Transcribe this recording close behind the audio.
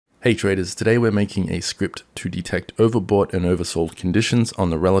Hey traders, today we're making a script to detect overbought and oversold conditions on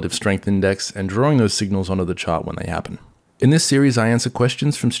the relative strength index and drawing those signals onto the chart when they happen. In this series, I answer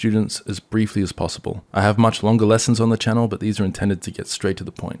questions from students as briefly as possible. I have much longer lessons on the channel, but these are intended to get straight to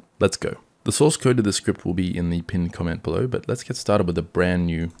the point. Let's go. The source code of this script will be in the pinned comment below, but let's get started with a brand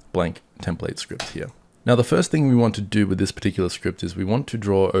new blank template script here. Now the first thing we want to do with this particular script is we want to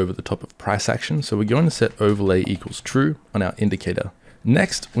draw over the top of price action, so we're going to set overlay equals true on our indicator.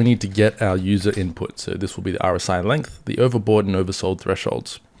 Next, we need to get our user input. So this will be the RSI length, the overbought and oversold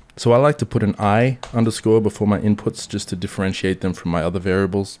thresholds. So I like to put an I underscore before my inputs just to differentiate them from my other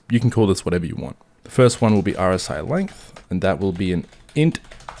variables. You can call this whatever you want. The first one will be RSI length, and that will be an int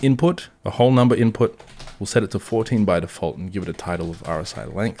input, a whole number input. We'll set it to 14 by default and give it a title of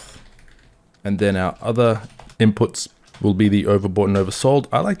RSI length. And then our other inputs will be the overbought and oversold.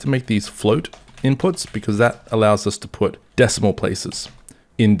 I like to make these float inputs because that allows us to put decimal places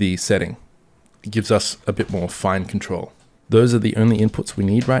in the setting. It gives us a bit more fine control. Those are the only inputs we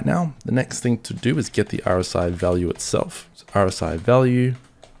need right now. The next thing to do is get the RSI value itself. So RSI value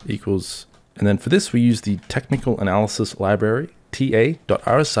equals, and then for this we use the technical analysis library,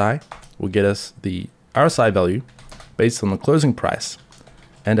 ta.rsi will get us the RSI value based on the closing price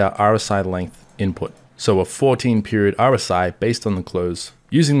and our RSI length input. So a 14 period RSI based on the close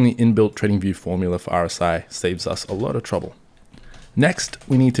using the inbuilt TradingView formula for RSI saves us a lot of trouble. Next,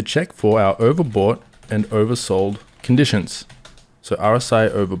 we need to check for our overbought and oversold conditions. So RSI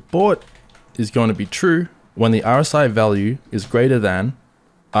overbought is going to be true when the RSI value is greater than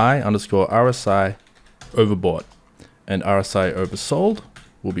I underscore RSI overbought, and RSI oversold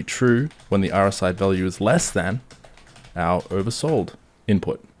will be true when the RSI value is less than our oversold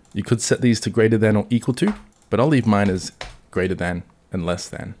input. You could set these to greater than or equal to, but I'll leave mine as greater than and less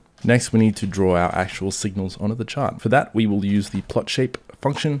than. Next, we need to draw our actual signals onto the chart. For that, we will use the plot shape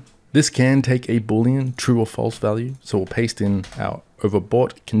function. This can take a Boolean true or false value. So we'll paste in our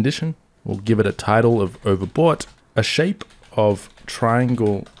overbought condition. We'll give it a title of overbought, a shape of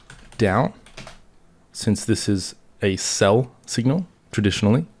triangle down, since this is a sell signal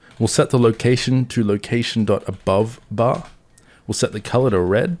traditionally. We'll set the location to location.above bar. We'll set the color to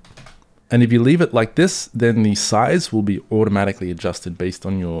red. And if you leave it like this, then the size will be automatically adjusted based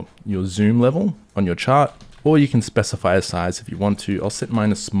on your zoom level on your chart, or you can specify a size if you want to. I'll set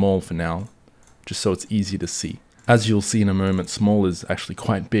mine as small for now, just so it's easy to see. As you'll see in a moment, small is actually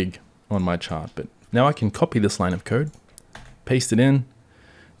quite big on my chart, but now I can copy this line of code, paste it in,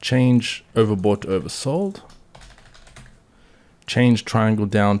 change overbought to oversold, change triangle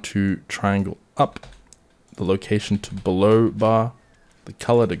down to triangle up, the location to below bar, the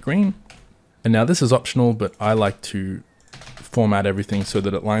color to green. And now this is optional, but I like to format everything so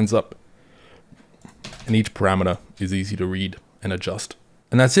that it lines up and each parameter is easy to read and adjust.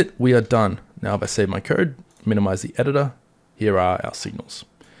 And that's it, we are done. Now if I save my code, minimize the editor, here are our signals.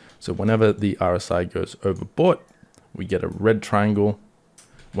 So whenever the RSI goes overbought, we get a red triangle.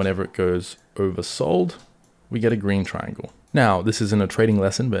 Whenever it goes oversold, we get a green triangle. Now, this isn't a trading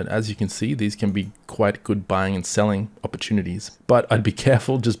lesson, but as you can see, these can be quite good buying and selling opportunities. But I'd be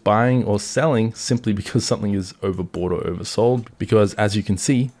careful just buying or selling simply because something is overbought or oversold, because as you can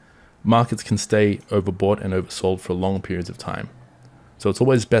see, markets can stay overbought and oversold for long periods of time. So it's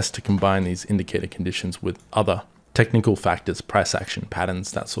always best to combine these indicator conditions with other technical factors, price action,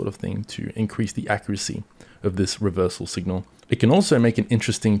 patterns, that sort of thing, to increase the accuracy of this reversal signal. It can also make an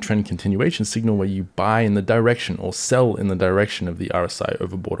interesting trend continuation signal where you buy in the direction or sell in the direction of the RSI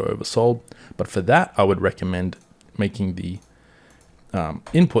overbought or oversold. But for that, I would recommend making the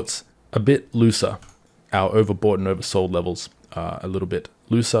inputs a bit looser. Our overbought and oversold levels are a little bit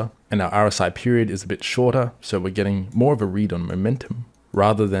looser, and our RSI period is a bit shorter. So we're getting more of a read on momentum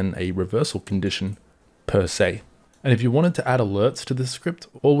rather than a reversal condition per se. And if you wanted to add alerts to this script,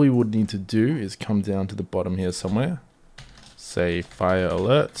 all we would need to do is come down to the bottom here somewhere, say fire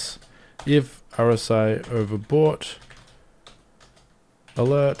alerts, if RSI overbought,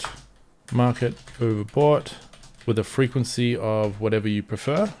 alert, market overbought, with a frequency of whatever you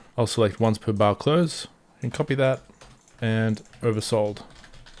prefer. I'll select once per bar close and copy that, and oversold.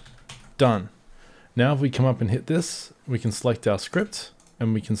 Done. Now if we come up and hit this, we can select our script,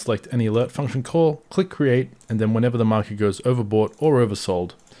 and we can select any alert function call, click create, and then whenever the market goes overbought or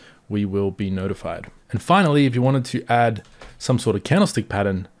oversold, we will be notified. And finally, if you wanted to add some sort of candlestick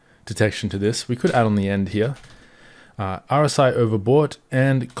pattern detection to this, we could add on the end here, RSI overbought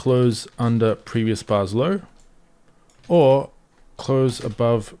and close under previous bar's low, or close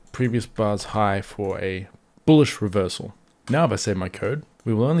above previous bar's high for a bullish reversal. Now if I save my code,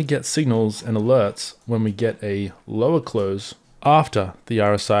 we will only get signals and alerts when we get a lower close after the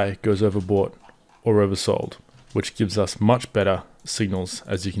RSI goes overbought or oversold, which gives us much better signals,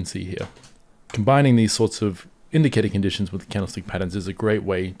 as you can see here. Combining these sorts of indicator conditions with candlestick patterns is a great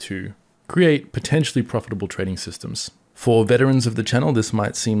way to create potentially profitable trading systems. For veterans of the channel, this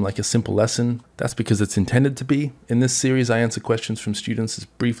might seem like a simple lesson. That's because it's intended to be. In this series, I answer questions from students as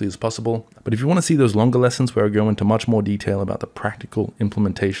briefly as possible. But if you want to see those longer lessons where I go into much more detail about the practical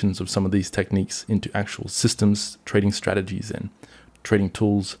implementations of some of these techniques into actual systems, trading strategies, and trading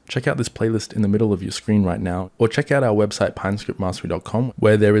tools, check out this playlist in the middle of your screen right now, or check out our website, pinescriptmastery.com,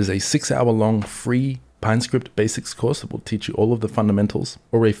 where there is a 6-hour-long free PineScript basics course that will teach you all of the fundamentals,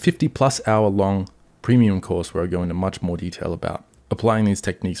 or a 50+ hour-long premium course where I go into much more detail about applying these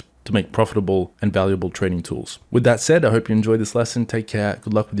techniques to make profitable and valuable trading tools. With that said, I hope you enjoyed this lesson. Take care,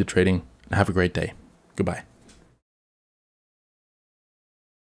 good luck with your trading, and have a great day. Goodbye.